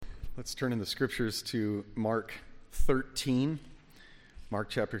Let's turn in the scriptures to Mark 13.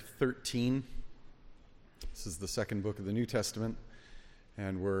 Mark chapter 13. This is the second book of the New Testament,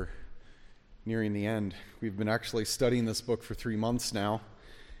 and we're nearing the end. We've been actually studying this book for 3 months now,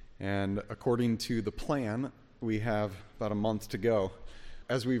 and according to the plan, we have about a month to go.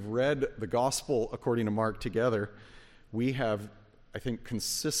 As we've read the gospel according to Mark together, we have, I think,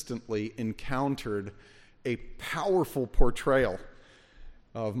 consistently encountered a powerful portrayal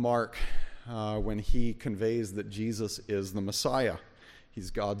of Mark when he conveys that Jesus is the Messiah. He's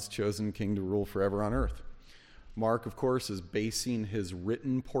God's chosen king to rule forever on earth. Mark, of course, is basing his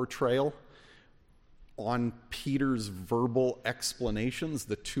written portrayal on Peter's verbal explanations.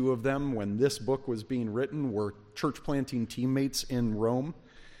 The two of them, when this book was being written, were church planting teammates in Rome.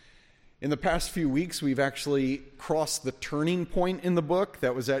 In the past few weeks, we've actually crossed the turning point in the book.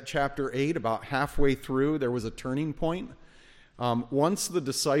 That was at chapter 8, about halfway through. There was a turning point. Once the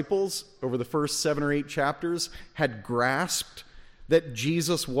disciples, over the first 7 or 8 chapters, had grasped that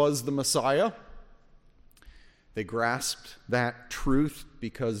Jesus was the Messiah, they grasped that truth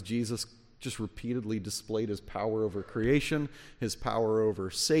because Jesus just repeatedly displayed his power over creation, his power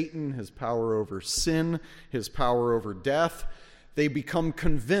over Satan, his power over sin, his power over death. They become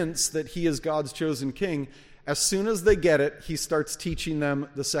convinced that he is God's chosen king. As soon as they get it, he starts teaching them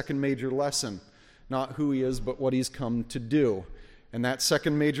the second major lesson. Not who he is, but what he's come to do. And that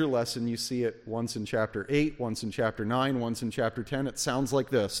second major lesson, you see it once in chapter 8, once in chapter 9, once in chapter 10. It sounds like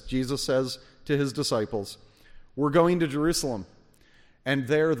this. Jesus says to his disciples, "We're going to Jerusalem, and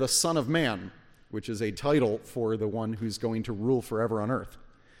there the Son of Man," which is a title for the one who's going to rule forever on earth.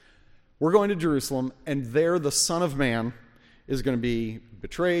 "We're going to Jerusalem, and there the Son of Man is going to be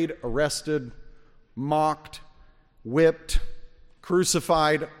betrayed, arrested, mocked, whipped,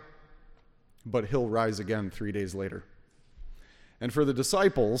 crucified, but he'll rise again 3 days later." And for the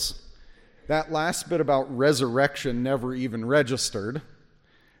disciples, that last bit about resurrection never even registered.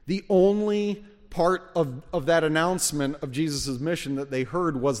 The only part of that announcement of Jesus' mission that they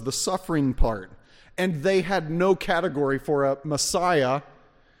heard was the suffering part. And they had no category for a Messiah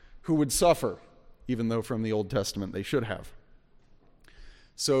who would suffer, even though from the Old Testament they should have.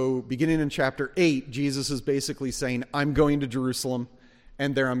 So beginning in chapter 8, Jesus is basically saying, I'm going to Jerusalem,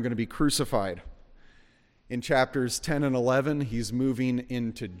 and there I'm going to be crucified. In chapters 10 and 11, he's moving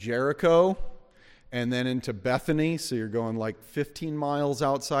into Jericho and then into Bethany. So you're going like 15 miles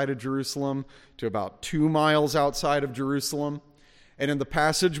outside of Jerusalem to about 2 miles outside of Jerusalem. And in the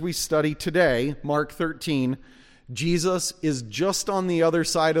passage we study today, Mark 13, Jesus is just on the other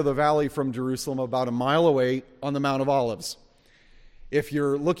side of the valley from Jerusalem, about a mile away on the Mount of Olives. If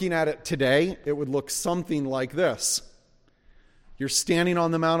you're looking at it today, it would look something like this. You're standing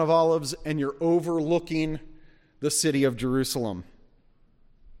on the Mount of Olives and you're overlooking the city of Jerusalem.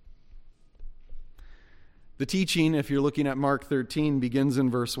 The teaching, if you're looking at Mark 13, begins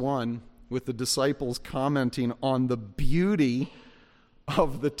in verse 1 with the disciples commenting on the beauty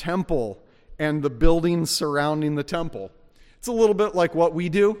of the temple and the buildings surrounding the temple. It's a little bit like what we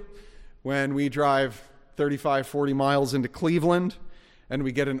do when we drive 35, 40 miles into Cleveland and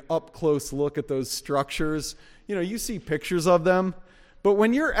we get an up-close look at those structures. You know, you see pictures of them, but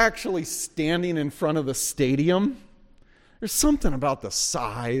when you're actually standing in front of the stadium, there's something about the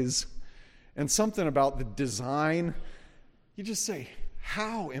size and something about the design. You just say,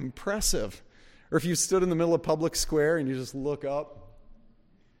 how impressive. Or if you stood in the middle of public square and you just look up,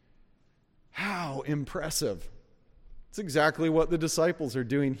 how impressive. It's exactly what the disciples are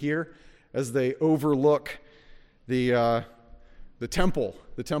doing here as they overlook the Temple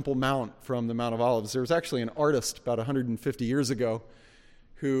Mount from the Mount of Olives. There was actually an artist about 150 years ago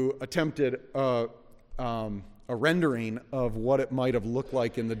who attempted a rendering of what it might have looked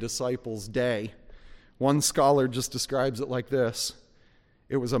like in the disciples' day. One scholar just describes it like this.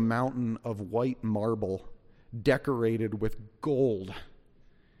 It was a mountain of white marble decorated with gold.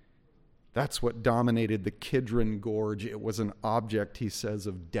 That's what dominated the Kidron Gorge. It was an object, he says,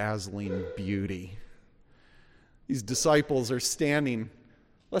 of dazzling beauty. These disciples are standing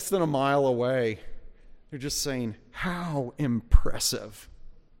less than a mile away. They're just saying, how impressive.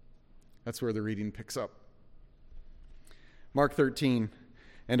 That's where the reading picks up. Mark 13,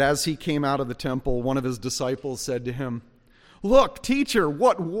 and as he came out of the temple, one of his disciples said to him, "Look, teacher,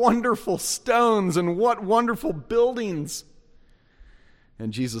 what wonderful stones and what wonderful buildings."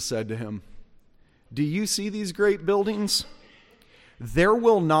 And Jesus said to him, "Do you see these great buildings? There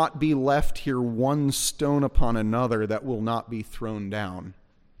will not be left here one stone upon another that will not be thrown down."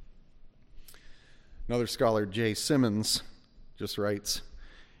 Another scholar, J. Simmons, just writes,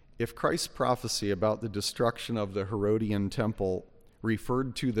 If Christ's prophecy about the destruction of the Herodian temple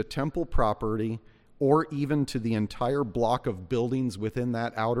referred to the temple property or even to the entire block of buildings within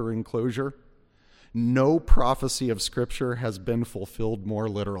that outer enclosure, no prophecy of Scripture has been fulfilled more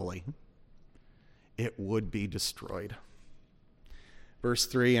literally. It would be destroyed. Verse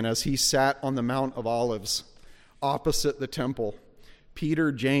 3, and as he sat on the Mount of Olives opposite the temple,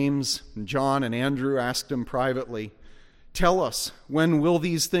 Peter, James, John, and Andrew asked him privately, "Tell us, when will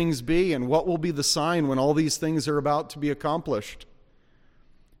these things be, and what will be the sign when all these things are about to be accomplished?"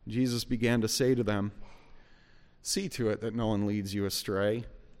 Jesus began to say to them, "See to it that no one leads you astray.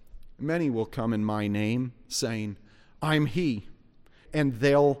 Many will come in my name, saying, 'I'm he,' and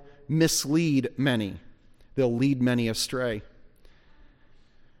they'll mislead many. They'll lead many astray.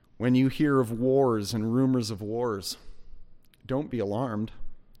 When you hear of wars and rumors of wars, don't be alarmed.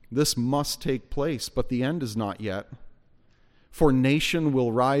 This must take place, but the end is not yet. For nation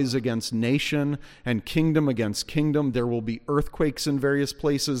will rise against nation, and kingdom against kingdom. There will be earthquakes in various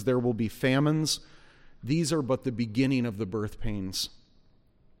places. There will be famines. These are but the beginning of the birth pains."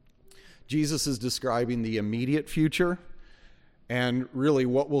 Jesus is describing the immediate future and really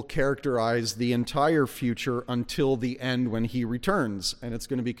what will characterize the entire future until the end when he returns. And it's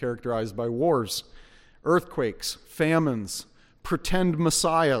going to be characterized by wars, earthquakes, famines, pretend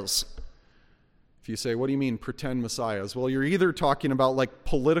messiahs. If you say, what do you mean pretend messiahs? Well, you're either talking about like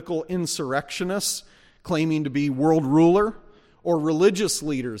political insurrectionists claiming to be world ruler, or religious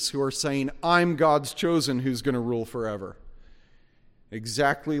leaders who are saying, "I'm God's chosen who's going to rule forever."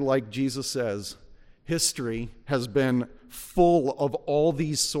 Exactly like Jesus says, history has been full of all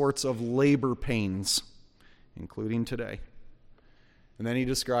these sorts of labor pains, including today. And then he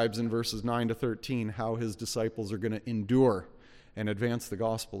describes in verses 9 to 13 how his disciples are going to endure and advance the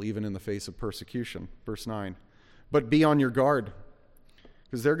gospel even in the face of persecution. Verse 9, "But be on your guard,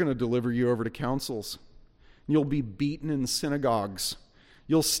 because they're going to deliver you over to councils. You'll be beaten in synagogues.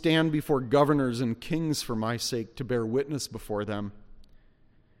 You'll stand before governors and kings for my sake to bear witness before them.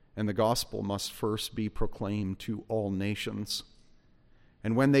 And the gospel must first be proclaimed to all nations.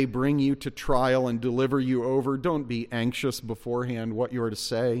 And when they bring you to trial and deliver you over, don't be anxious beforehand what you are to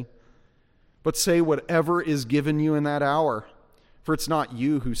say, but say whatever is given you in that hour. For it's not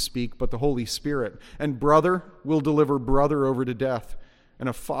you who speak, but the Holy Spirit. And brother will deliver brother over to death, and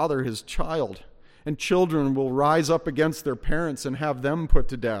a father his child. And children will rise up against their parents and have them put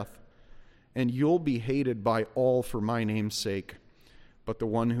to death. And you'll be hated by all for my name's sake, but the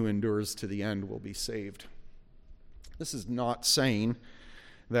one who endures to the end will be saved." This is not saying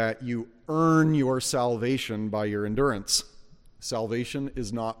that you earn your salvation by your endurance. Salvation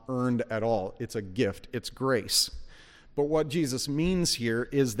is not earned at all. It's a gift. It's grace. But what Jesus means here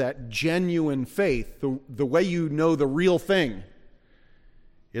is that genuine faith, the way you know the real thing,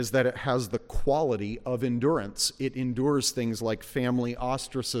 is that it has the quality of endurance. It endures things like family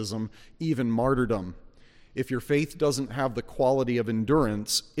ostracism, even martyrdom. If your faith doesn't have the quality of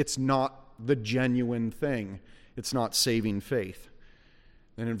endurance, it's not the genuine thing. It's not saving faith.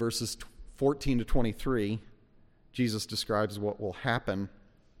 And in verses 14 to 23, Jesus describes what will happen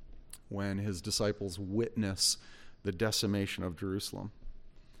when his disciples witness the decimation of Jerusalem.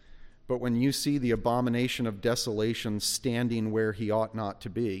 "But when you see the abomination of desolation standing where he ought not to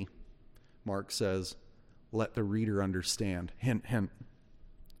be," Mark says, "let the reader understand." Hint, hint.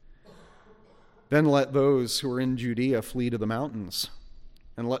 "Then let those who are in Judea flee to the mountains,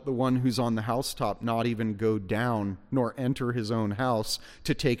 and let the one who's on the housetop not even go down, nor enter his own house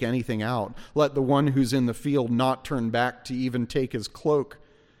to take anything out. Let the one who's in the field not turn back to even take his cloak.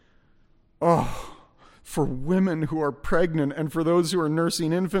 Oh, for women who are pregnant and for those who are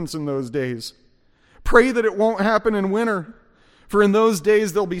nursing infants in those days. Pray that it won't happen in winter. For in those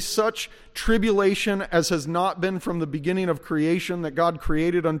days there'll be such tribulation as has not been from the beginning of creation that God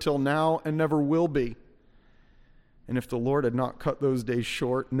created until now and never will be. And if the Lord had not cut those days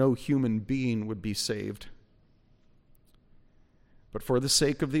short, no human being would be saved. But for the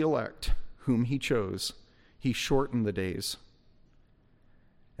sake of the elect, whom he chose, he shortened the days.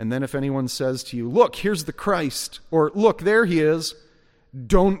 And then if anyone says to you, 'Look, here's the Christ,' or 'Look, there he is,'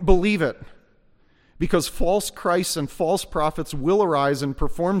 don't believe it. Because false Christs and false prophets will arise and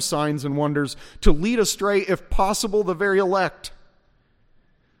perform signs and wonders to lead astray, if possible, the very elect.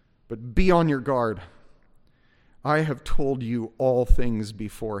 But be on your guard. I have told you all things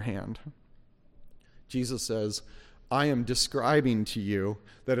beforehand." Jesus says, I am describing to you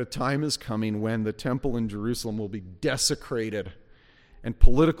that a time is coming when the temple in Jerusalem will be desecrated and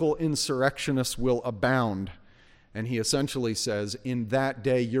political insurrectionists will abound. And he essentially says, in that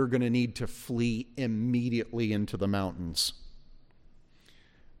day, you're going to need to flee immediately into the mountains.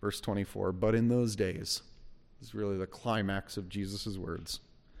 Verse 24, "But in those days, is really the climax of Jesus' words.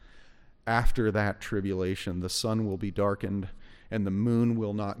 After that tribulation, the sun will be darkened, and the moon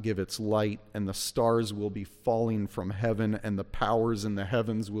will not give its light, and the stars will be falling from heaven, and the powers in the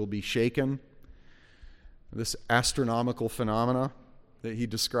heavens will be shaken. This astronomical phenomena that he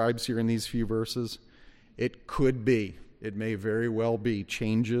describes here in these few verses, it may very well be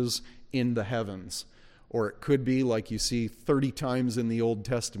changes in the heavens. Or it could be, like you see 30 times in the Old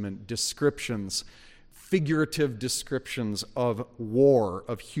Testament, descriptions, figurative descriptions of war,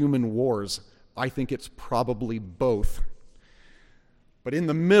 of human wars. I think it's probably both. But in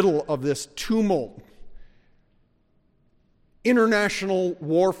the middle of this tumult, international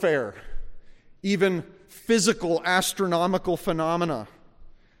warfare, even physical astronomical phenomena.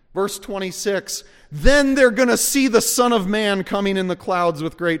 Verse 26, then they're going to see the Son of Man coming in the clouds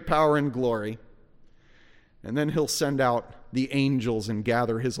with great power and glory. And then he'll send out the angels and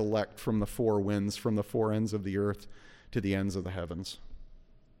gather his elect from the four winds, from the four ends of the earth to the ends of the heavens.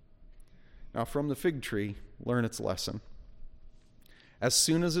 Now, from the fig tree, learn its lesson. As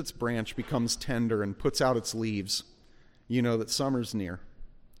soon as its branch becomes tender and puts out its leaves, you know that summer's near.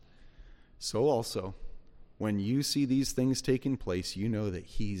 So also, when you see these things taking place, you know that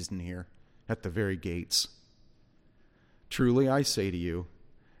he's near, at the very gates. Truly I say to you,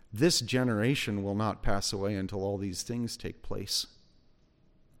 this generation will not pass away until all these things take place.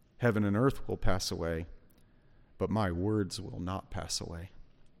 Heaven and earth will pass away, but my words will not pass away.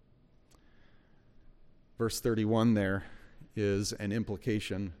 Verse 31 there is an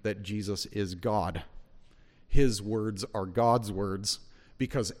implication that Jesus is God. His words are God's words,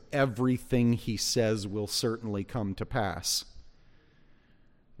 because everything he says will certainly come to pass.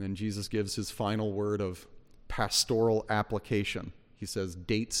 Then Jesus gives his final word of pastoral application. He says,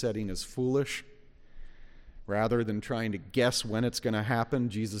 date setting is foolish. Rather than trying to guess when it's going to happen,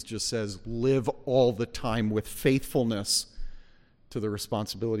 Jesus just says, live all the time with faithfulness to the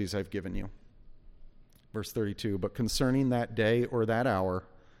responsibilities I've given you. Verse 32, but concerning that day or that hour,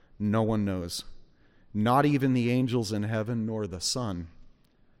 no one knows, not even the angels in heaven nor the Son,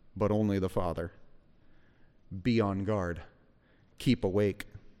 but only the Father. Be on guard. Keep awake.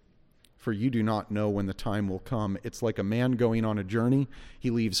 For you do not know when the time will come. It's like a man going on a journey. He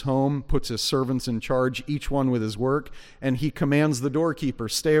leaves home, puts his servants in charge, each one with his work, and he commands the doorkeeper,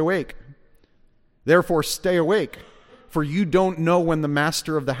 stay awake. Therefore, stay awake, for you don't know when the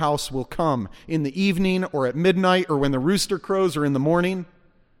master of the house will come, in the evening or at midnight or when the rooster crows or in the morning,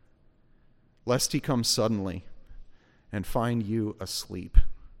 lest he come suddenly and find you asleep.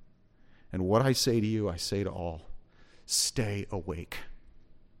 And what I say to you, I say to all, stay awake.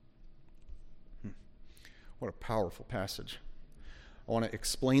 What a powerful passage. I want to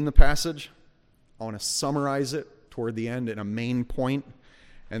explain the passage. I want to summarize it toward the end in a main point.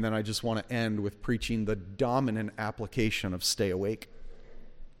 And then I just want to end with preaching the dominant application of stay awake.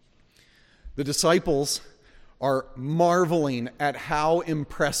 The disciples are marveling at how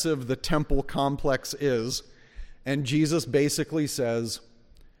impressive the temple complex is. And Jesus basically says,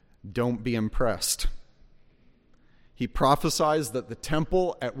 don't be impressed. He prophesies that the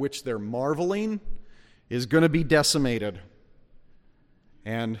temple at which they're marveling is going to be decimated.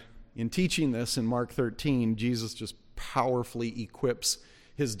 And in teaching this in Mark 13, Jesus just powerfully equips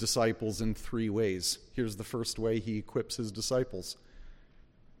his disciples in three ways. Here's the first way he equips his disciples.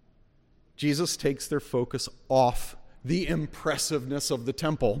 Jesus takes their focus off the impressiveness of the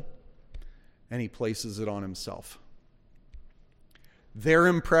temple, and he places it on himself. They're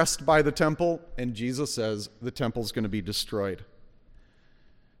impressed by the temple, and Jesus says the temple's going to be destroyed.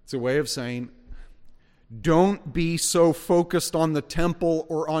 It's a way of saying, don't be so focused on the temple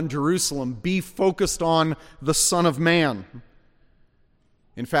or on Jerusalem. Be focused on the Son of Man.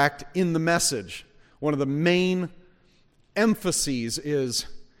 In fact, in the message, one of the main emphases is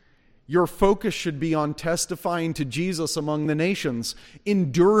your focus should be on testifying to Jesus among the nations,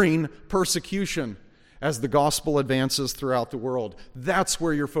 enduring persecution as the gospel advances throughout the world. That's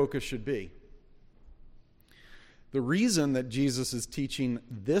where your focus should be. The reason that Jesus is teaching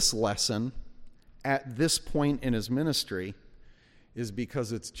this lesson at this point in his ministry is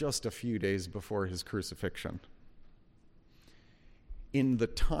because it's just a few days before his crucifixion. In the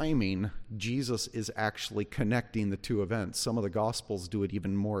timing, Jesus is actually connecting the two events. Some of the Gospels do it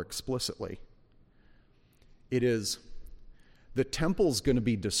even more explicitly. It is, the temple's going to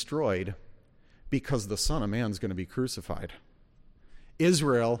be destroyed because the Son of Man is going to be crucified.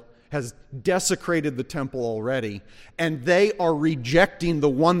 Israel has desecrated the temple already, and they are rejecting the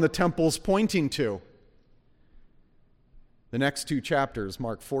one the temple's pointing to. The next two chapters,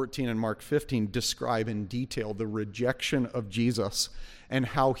 Mark 14 and Mark 15, describe in detail the rejection of Jesus and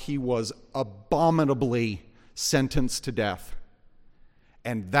how he was abominably sentenced to death.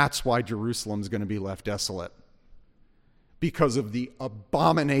 And that's why Jerusalem's going to be left desolate. Because of the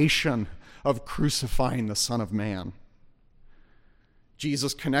abomination of crucifying the Son of Man.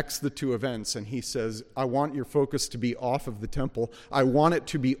 Jesus connects the two events and he says, I want your focus to be off of the temple. I want it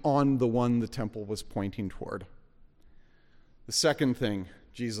to be on the one the temple was pointing toward. The second thing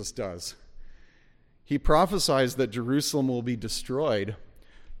Jesus does, he prophesies that Jerusalem will be destroyed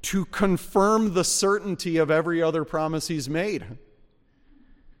to confirm the certainty of every other promise he's made,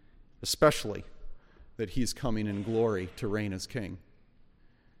 especially that he's coming in glory to reign as king.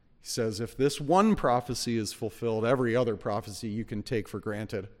 He says, if this one prophecy is fulfilled, every other prophecy you can take for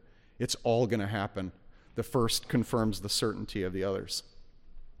granted. It's all going to happen. The first confirms the certainty of the others.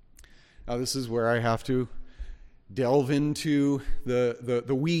 Now, this is where I have to delve into the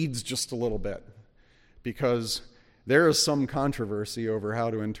weeds just a little bit, because there is some controversy over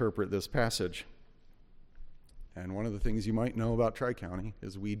how to interpret this passage. And one of the things you might know about Tri-County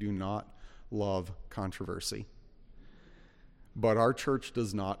is we do not love controversy. But our church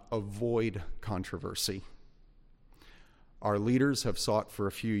does not avoid controversy. Our leaders have sought for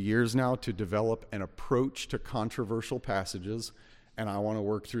a few years now to develop an approach to controversial passages, and I want to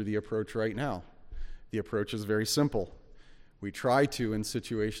work through the approach right now. The approach is very simple. We try to, in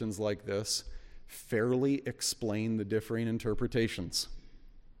situations like this, fairly explain the differing interpretations.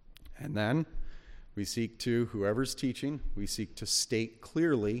 And then we seek to, whoever's teaching, we seek to state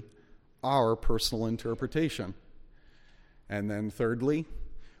clearly our personal interpretation. And then thirdly,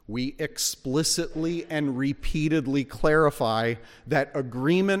 we explicitly and repeatedly clarify that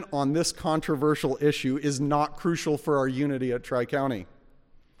agreement on this controversial issue is not crucial for our unity at Tri-County.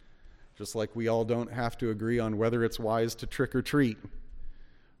 Just like we all don't have to agree on whether it's wise to trick or treat,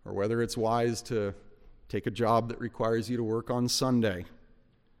 or whether it's wise to take a job that requires you to work on Sunday,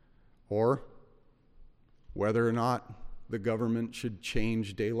 or whether or not the government should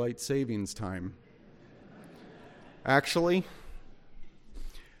change daylight savings time. Actually,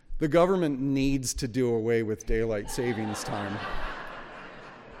 the government needs to do away with daylight savings time.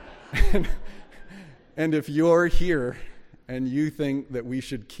 And if you're here and you think that we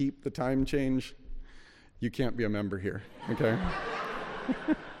should keep the time change, you can't be a member here, okay?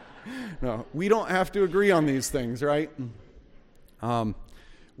 No, we don't have to agree on these things, right?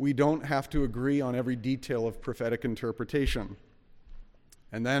 We don't have to agree on every detail of prophetic interpretation.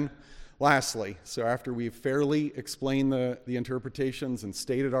 And then, lastly, so after we've fairly explained the interpretations and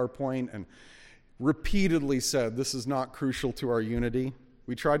stated our point and repeatedly said this is not crucial to our unity,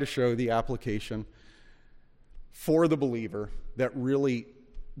 we try to show the application for the believer that really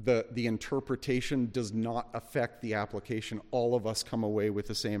the interpretation does not affect the application. All of us come away with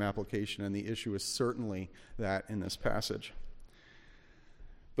the same application, and the issue is certainly that in this passage.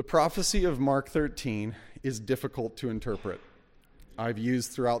 The prophecy of Mark 13 is difficult to interpret. I've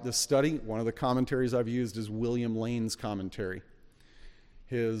used throughout this study, one of the commentaries I've used is William Lane's commentary.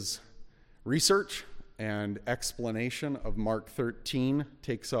 His research and explanation of Mark 13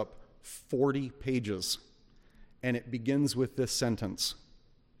 takes up 40 pages, and it begins with this sentence.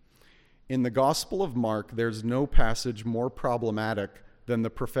 In the Gospel of Mark, there's no passage more problematic than the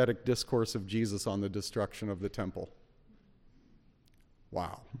prophetic discourse of Jesus on the destruction of the temple.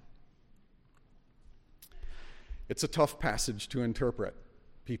 Wow. It's a tough passage to interpret.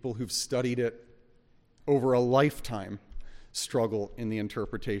 People who've studied it over a lifetime struggle in the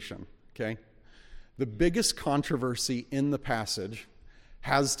interpretation, okay? The biggest controversy in the passage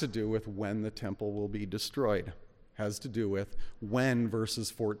has to do with when the temple will be destroyed, has to do with when verses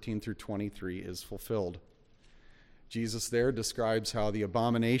 14 through 23 is fulfilled. Jesus there describes how the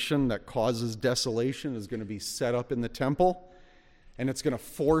abomination that causes desolation is going to be set up in the temple, and it's going to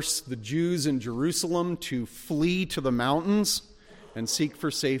force the Jews in Jerusalem to flee to the mountains and seek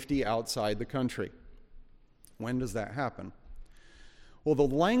for safety outside the country. When does that happen? Well, the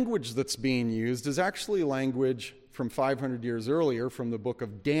language that's being used is actually language from 500 years earlier from the book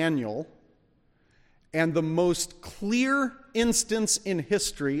of Daniel, and the most clear instance in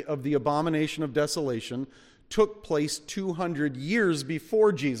history of the abomination of desolation took place 200 years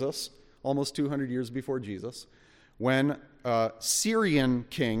before Jesus, almost 200 years before Jesus, when a Syrian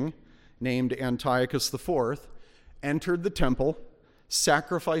king named Antiochus IV entered the temple,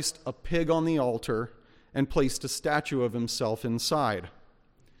 sacrificed a pig on the altar, and placed a statue of himself inside.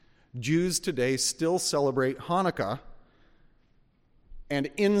 Jews today still celebrate Hanukkah, and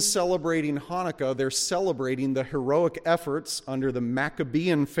in celebrating Hanukkah, they're celebrating the heroic efforts under the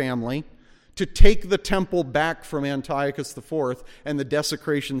Maccabean family to take the temple back from Antiochus IV and the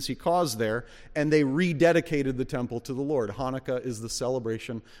desecrations he caused there, and they rededicated the temple to the Lord. Hanukkah is the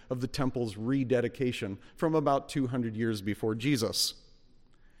celebration of the temple's rededication from about 200 years before Jesus.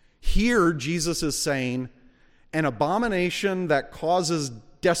 Here, Jesus is saying, an abomination that causes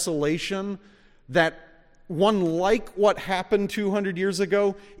desolation, that one like what happened 200 years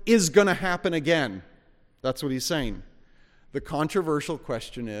ago, is going to happen again. That's what he's saying. The controversial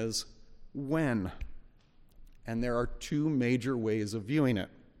question is, when? And there are two major ways of viewing it,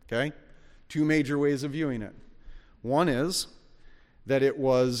 okay? Two major ways of viewing it. One is that it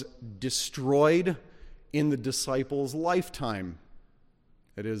was destroyed in the disciples' lifetime.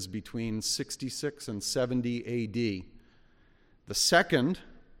 It is between 66 and 70 A.D. The second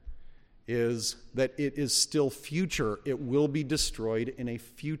is that it is still future. It will be destroyed in a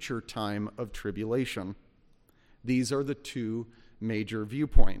future time of tribulation. These are the two major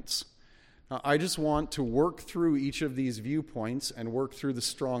viewpoints. Now, I just want to work through each of these viewpoints and work through the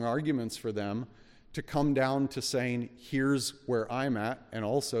strong arguments for them to come down to saying, here's where I'm at, and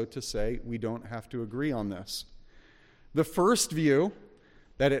also to say we don't have to agree on this. The first view,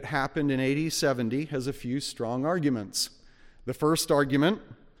 that it happened in AD 70, has a few strong arguments. The first argument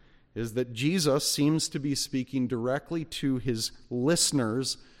is that Jesus seems to be speaking directly to his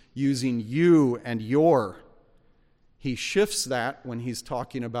listeners using you and your. He shifts that when he's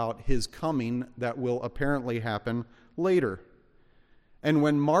talking about his coming that will apparently happen later. And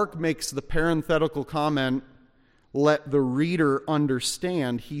when Mark makes the parenthetical comment, let the reader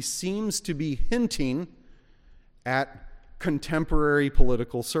understand, he seems to be hinting at contemporary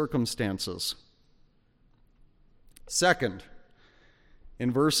political circumstances. Second,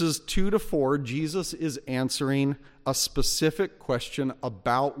 in verses 2 to 4, Jesus is answering a specific question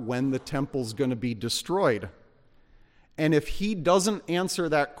about when the temple's going to be destroyed. And if he doesn't answer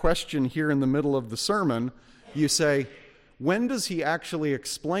that question here in the middle of the sermon, you say, when does he actually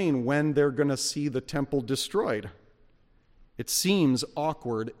explain when they're going to see the temple destroyed? It seems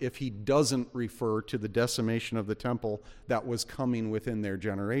awkward if he doesn't refer to the decimation of the temple that was coming within their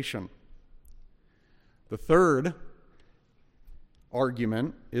generation. The third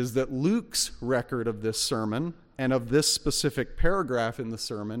argument is that Luke's record of this sermon and of this specific paragraph in the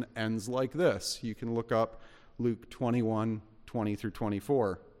sermon ends like this. You can look up Luke 21, 20 through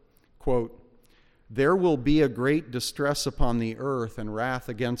 24. Quote, there will be a great distress upon the earth and wrath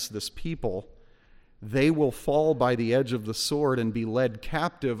against this people. They will fall by the edge of the sword and be led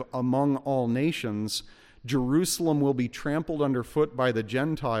captive among all nations. Jerusalem will be trampled underfoot by the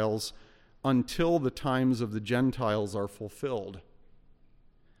Gentiles until the times of the Gentiles are fulfilled.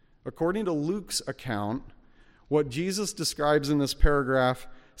 According to Luke's account, what Jesus describes in this paragraph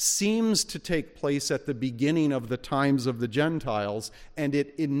seems to take place at the beginning of the times of the Gentiles, and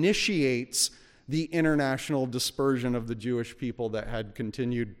it initiates the international dispersion of the Jewish people that had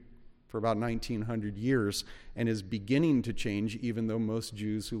continued for about 1900 years and is beginning to change, even though most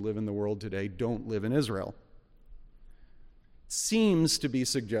Jews who live in the world today don't live in Israel. It seems to be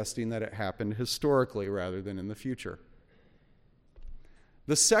suggesting that it happened historically rather than in the future.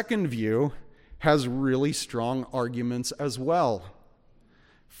 The second view has really strong arguments as well.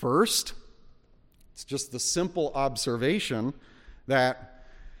 First, it's just the simple observation that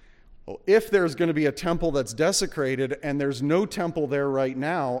if there's going to be a temple that's desecrated and there's no temple there right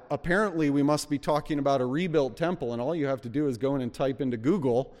now, apparently we must be talking about a rebuilt temple, and all you have to do is go in and type into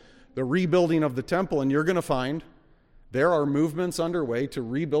Google the rebuilding of the temple, and you're going to find there are movements underway to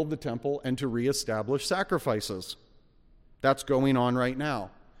rebuild the temple and to reestablish sacrifices. That's going on right now.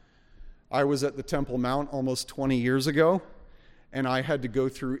 I was at the Temple Mount almost 20 years ago, and I had to go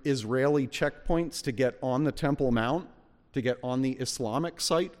through Israeli checkpoints to get on the Temple Mount. To get on the Islamic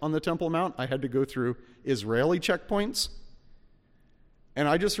site on the Temple Mount, I had to go through Israeli checkpoints. And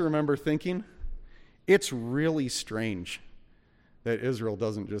I just remember thinking, it's really strange that Israel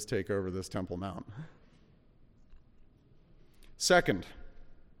doesn't just take over this Temple Mount. Second,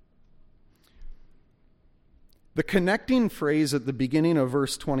 the connecting phrase at the beginning of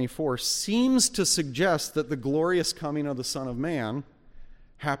verse 24 seems to suggest that the glorious coming of the Son of Man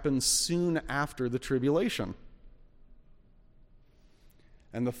happens soon after the tribulation.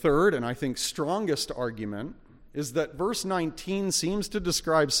 And the third, and I think strongest argument, is that verse 19 seems to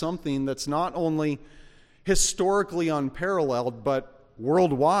describe something that's not only historically unparalleled, but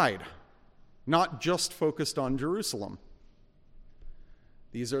worldwide, not just focused on Jerusalem.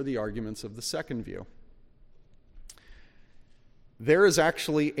 These are the arguments of the second view. There is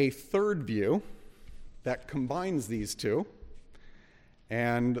actually a third view that combines these two.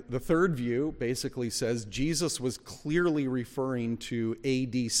 And the third view basically says Jesus was clearly referring to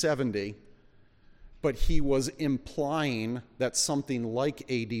AD 70 but he was implying that something like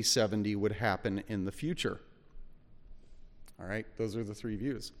AD 70 would happen in the future. All right, those are the three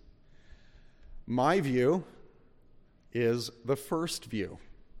views. My view is the first view.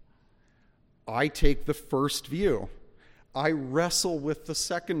 I take the first view. I wrestle with the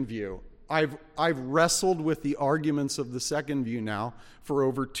second view. I've wrestled with the arguments of the second view now for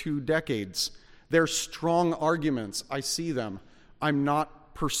over 2 decades. They're strong arguments. I see them. I'm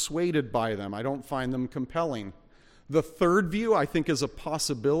not persuaded by them. I don't find them compelling. The third view, I think, is a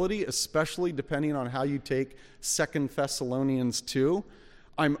possibility, especially depending on how you take 2 Thessalonians 2.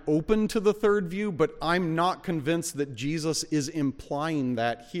 I'm open to the third view, but I'm not convinced that Jesus is implying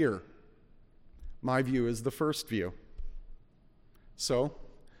that here. My view is the first view. So,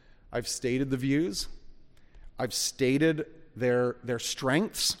 I've stated the views. I've stated their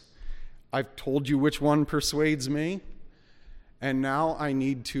strengths. I've told you which one persuades me. And now I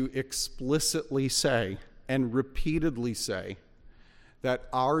need to explicitly say and repeatedly say that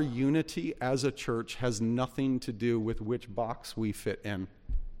our unity as a church has nothing to do with which box we fit in.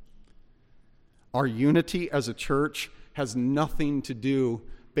 Our unity as a church has nothing to do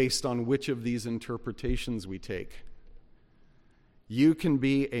based on which of these interpretations we take. You can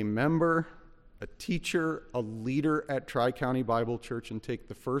be a member, a teacher, a leader at Tri-County Bible Church and take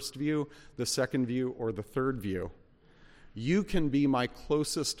the first view, the second view, or the third view. You can be my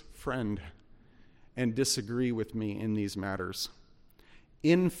closest friend and disagree with me in these matters.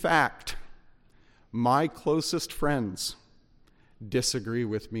 In fact, my closest friends disagree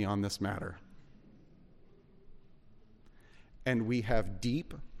with me on this matter. And we have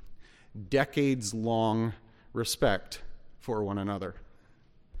deep, decades-long respect for one another.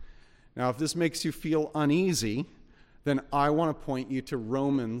 Now, if this makes you feel uneasy, then I want to point you to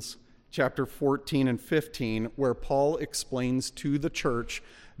Romans chapter 14 and 15, where Paul explains to the church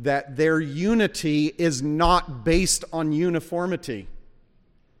that their unity is not based on uniformity.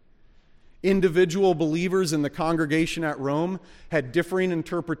 Individual believers in the congregation at Rome had differing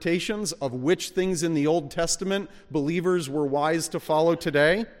interpretations of which things in the Old Testament believers were wise to follow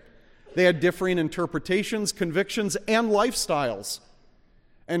today. They had differing interpretations, convictions, and lifestyles.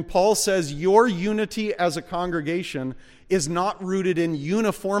 And Paul says your unity as a congregation is not rooted in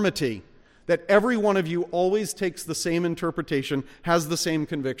uniformity, that every one of you always takes the same interpretation, has the same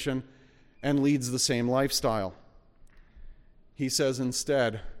conviction, and leads the same lifestyle. He says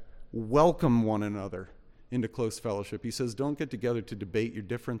instead, welcome one another into close fellowship. He says, don't get together to debate your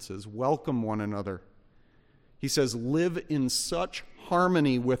differences. Welcome one another. He says, live in such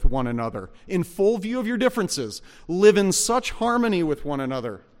harmony with one another. In full view of your differences, live in such harmony with one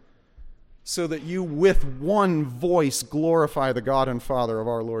another so that you with one voice glorify the God and Father of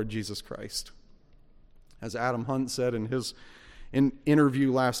our Lord Jesus Christ. As Adam Hunt said in his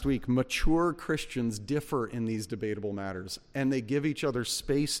interview last week, mature Christians differ in these debatable matters, and they give each other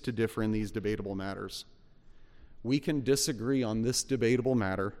space to differ in these debatable matters. We can disagree on this debatable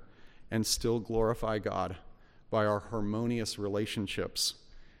matter and still glorify God by our harmonious relationships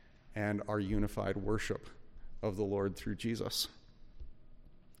and our unified worship of the Lord through Jesus.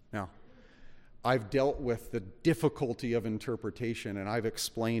 Now, I've dealt with the difficulty of interpretation, and I've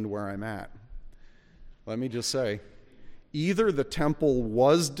explained where I'm at. Let me just say, either the temple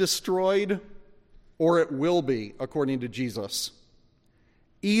was destroyed or it will be, according to Jesus.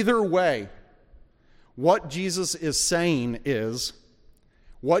 Either way, what Jesus is saying is,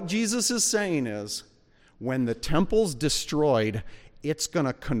 when the temple's destroyed, it's going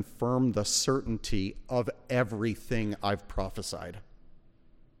to confirm the certainty of everything I've prophesied.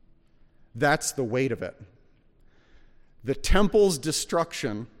 That's the weight of it. The temple's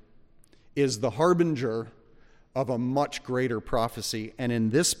destruction is the harbinger of a much greater prophecy. And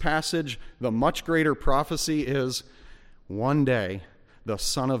in this passage, the much greater prophecy is one day the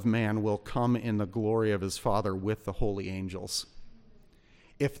Son of Man will come in the glory of his Father with the holy angels.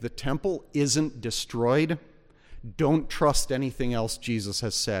 If the temple isn't destroyed, don't trust anything else Jesus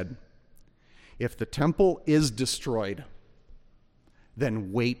has said. If the temple is destroyed,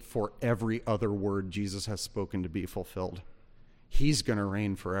 then wait for every other word Jesus has spoken to be fulfilled. He's going to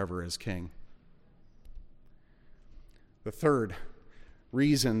reign forever as king. The third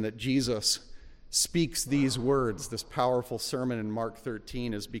reason that Jesus speaks these words, this powerful sermon in Mark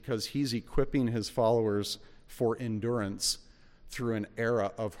 13, is because he's equipping his followers for endurance through an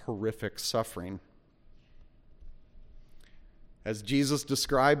era of horrific suffering. As Jesus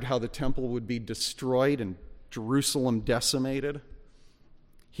described how the temple would be destroyed and Jerusalem decimated,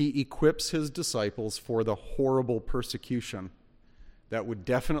 he equips his disciples for the horrible persecution that would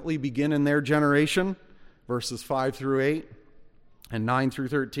definitely begin in their generation, verses 5 through 8 and 9 through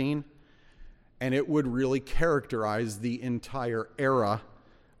 13, And it would really characterize the entire era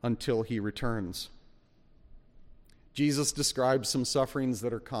until he returns. Jesus describes some sufferings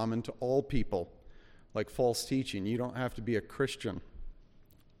that are common to all people, like false teaching. You don't have to be a Christian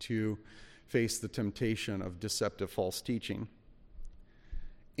to face the temptation of deceptive false teaching.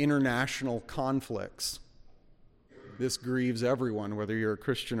 International conflicts. This grieves everyone, whether you're a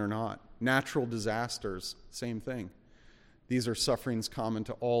Christian or not. Natural disasters, same thing. These are sufferings common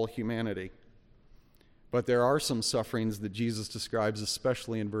to all humanity. But there are some sufferings that Jesus describes,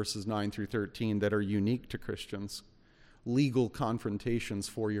 especially in verses 9 through 13, that are unique to Christians. Legal confrontations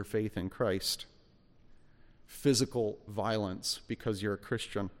for your faith in Christ. Physical violence because you're a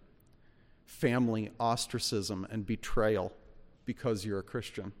Christian. Family ostracism and betrayal because you're a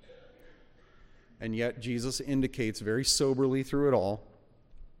Christian. And yet Jesus indicates very soberly through it all,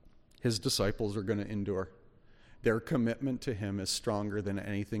 his disciples are going to endure. Their commitment to him is stronger than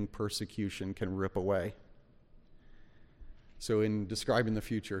anything persecution can rip away. So in describing the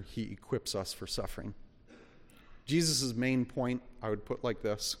future, he equips us for suffering. Jesus' main point I would put like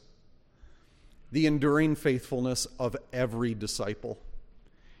this: the enduring faithfulness of every disciple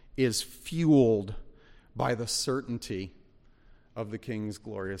is fueled by the certainty of the King's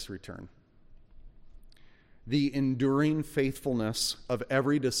glorious return. The enduring faithfulness of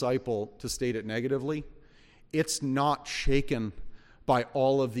every disciple, to state it negatively, it's not shaken by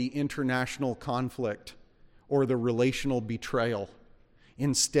all of the international conflict or the relational betrayal.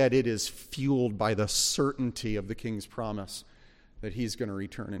 Instead, it is fueled by the certainty of the King's promise that he's going to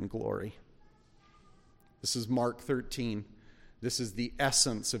return in glory. This is Mark 13. This is the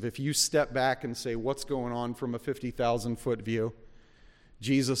essence of, if you step back and say, what's going on from a 50,000-foot view?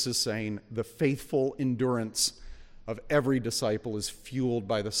 Jesus is saying the faithful endurance of every disciple is fueled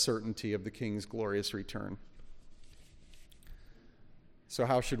by the certainty of the King's glorious return. So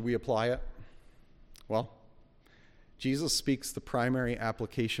how should we apply it? Well, Jesus speaks the primary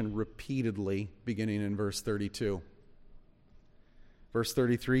application repeatedly, beginning in verse 32. Verse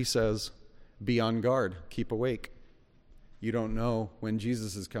 33 says, be on guard, keep awake. You don't know when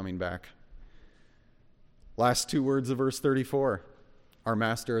Jesus is coming back. Last two words of verse 34. Our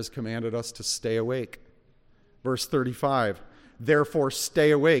Master has commanded us to stay awake. Verse 35. Therefore stay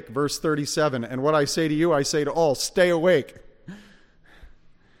awake. Verse 37. And what I say to you, I say to all, stay awake.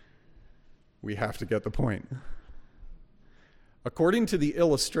 We have to get the point. According to the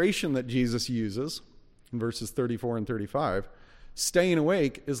illustration that Jesus uses in verses 34 and 35, staying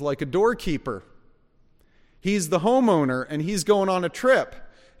awake is like a doorkeeper. He's the homeowner and he's going on a trip.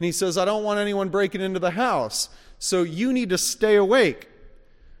 And he says, I don't want anyone breaking into the house. So you need to stay awake.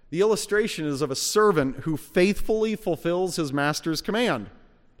 The illustration is of a servant who faithfully fulfills his master's command.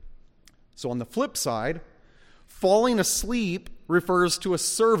 So on the flip side, falling asleep refers to a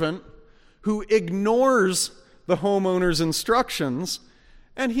servant who ignores the homeowner's instructions,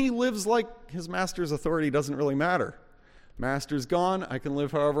 and he lives like his master's authority doesn't really matter. Master's gone, I can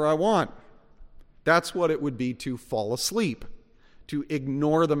live however I want. That's what it would be to fall asleep, to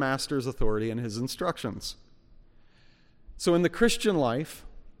ignore the master's authority and his instructions. So in the Christian life,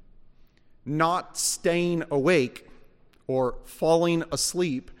 not staying awake or falling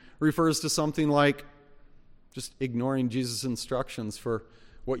asleep refers to something like just ignoring Jesus' instructions for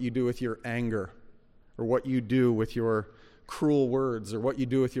what you do with your anger, or what you do with your cruel words, or what you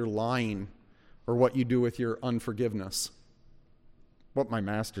do with your lying, or what you do with your unforgiveness. What my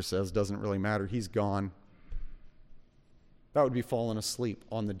master says doesn't really matter. He's gone. That would be falling asleep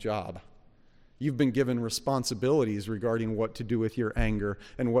on the job. You've been given responsibilities regarding what to do with your anger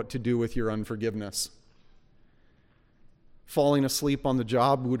and what to do with your unforgiveness. Falling asleep on the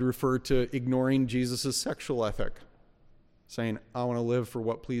job would refer to ignoring Jesus' sexual ethic, saying, I want to live for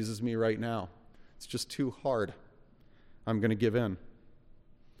what pleases me right now. It's just too hard. I'm going to give in.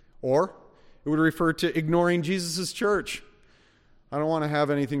 Or it would refer to ignoring Jesus' church. I don't want to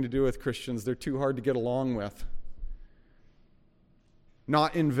have anything to do with Christians. They're too hard to get along with.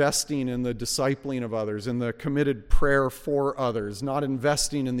 Not investing in the discipling of others, in the committed prayer for others, not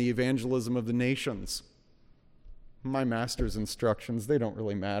investing in the evangelism of the nations. My master's instructions, they don't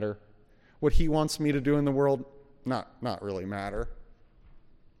really matter. What he wants me to do in the world, not really matter.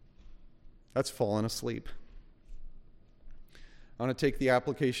 That's falling asleep. I want to take the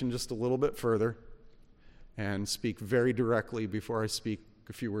application just a little bit further and speak very directly before I speak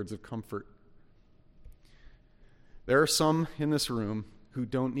a few words of comfort. There are some in this room who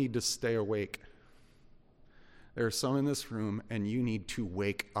don't need to stay awake. There are some in this room, and you need to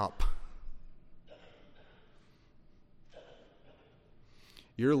wake up.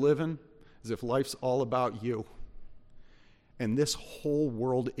 You're living as if life's all about you. And this whole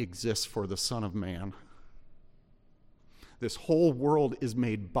world exists for the Son of Man. This whole world is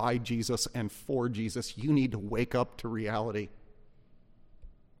made by Jesus and for Jesus. You need to wake up to reality.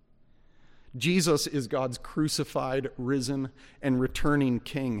 Jesus is God's crucified, risen, and returning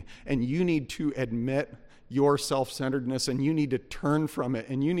King. And you need to admit your self-centeredness, and you need to turn from it.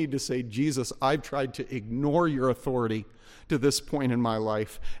 And you need to say, Jesus, I've tried to ignore your authority to this point in my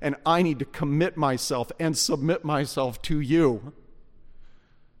life, and I need to commit myself and submit myself to you.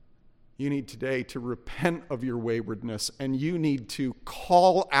 You need today to repent of your waywardness, and you need to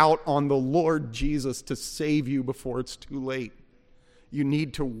call out on the Lord Jesus to save you before it's too late. You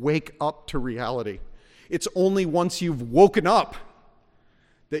need to wake up to reality. It's only once you've woken up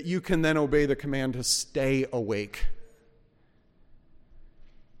that you can then obey the command to stay awake.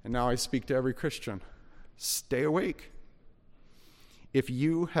 And now I speak to every Christian. Stay awake. If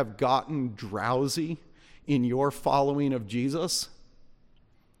you have gotten drowsy in your following of Jesus,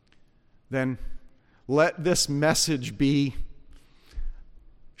 then let this message be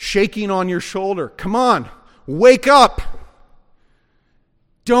shaking on your shoulder. Come on, wake up.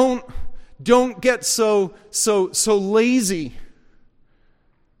 Don't get so lazy.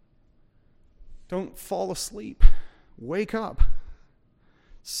 Don't fall asleep. Wake up.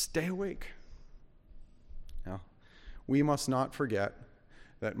 Stay awake. Now, we must not forget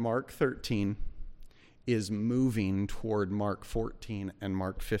that Mark 13 is moving toward Mark 14 and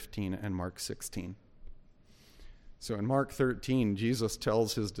Mark 15 and Mark 16. So in Mark 13, Jesus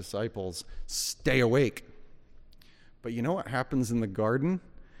tells his disciples, stay awake. But you know what happens in the garden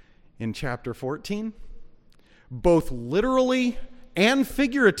in chapter 14? Both literally and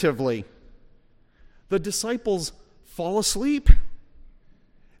figuratively, the disciples fall asleep.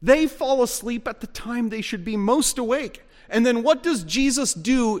 They fall asleep at the time they should be most awake. And then what does Jesus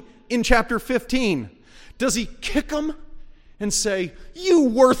do in chapter 15? Does he kick them and say, you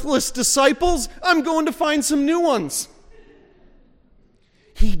worthless disciples, I'm going to find some new ones?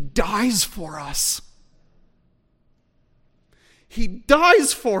 He dies for us. He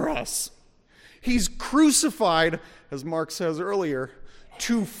dies for us. He's crucified, as Mark says earlier,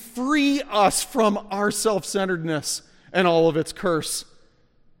 to free us from our self-centeredness and all of its curse,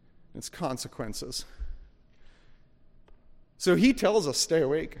 its consequences. So he tells us, stay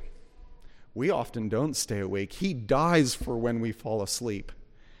awake. We often don't stay awake. He dies for when we fall asleep.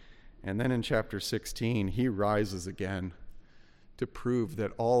 And then in chapter 16, he rises again to prove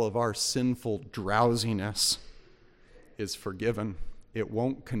that all of our sinful drowsiness is forgiven. It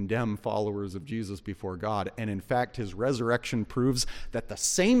won't condemn followers of Jesus before God. And in fact, his resurrection proves that the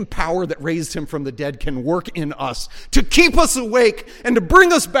same power that raised him from the dead can work in us to keep us awake and to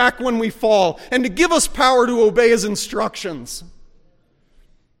bring us back when we fall and to give us power to obey his instructions.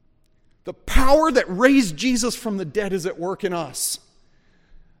 The power that raised Jesus from the dead is at work in us.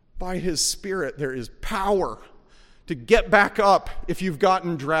 By his Spirit, there is power to get back up if you've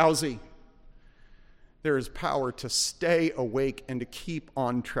gotten drowsy. There is power to stay awake and to keep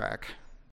on track.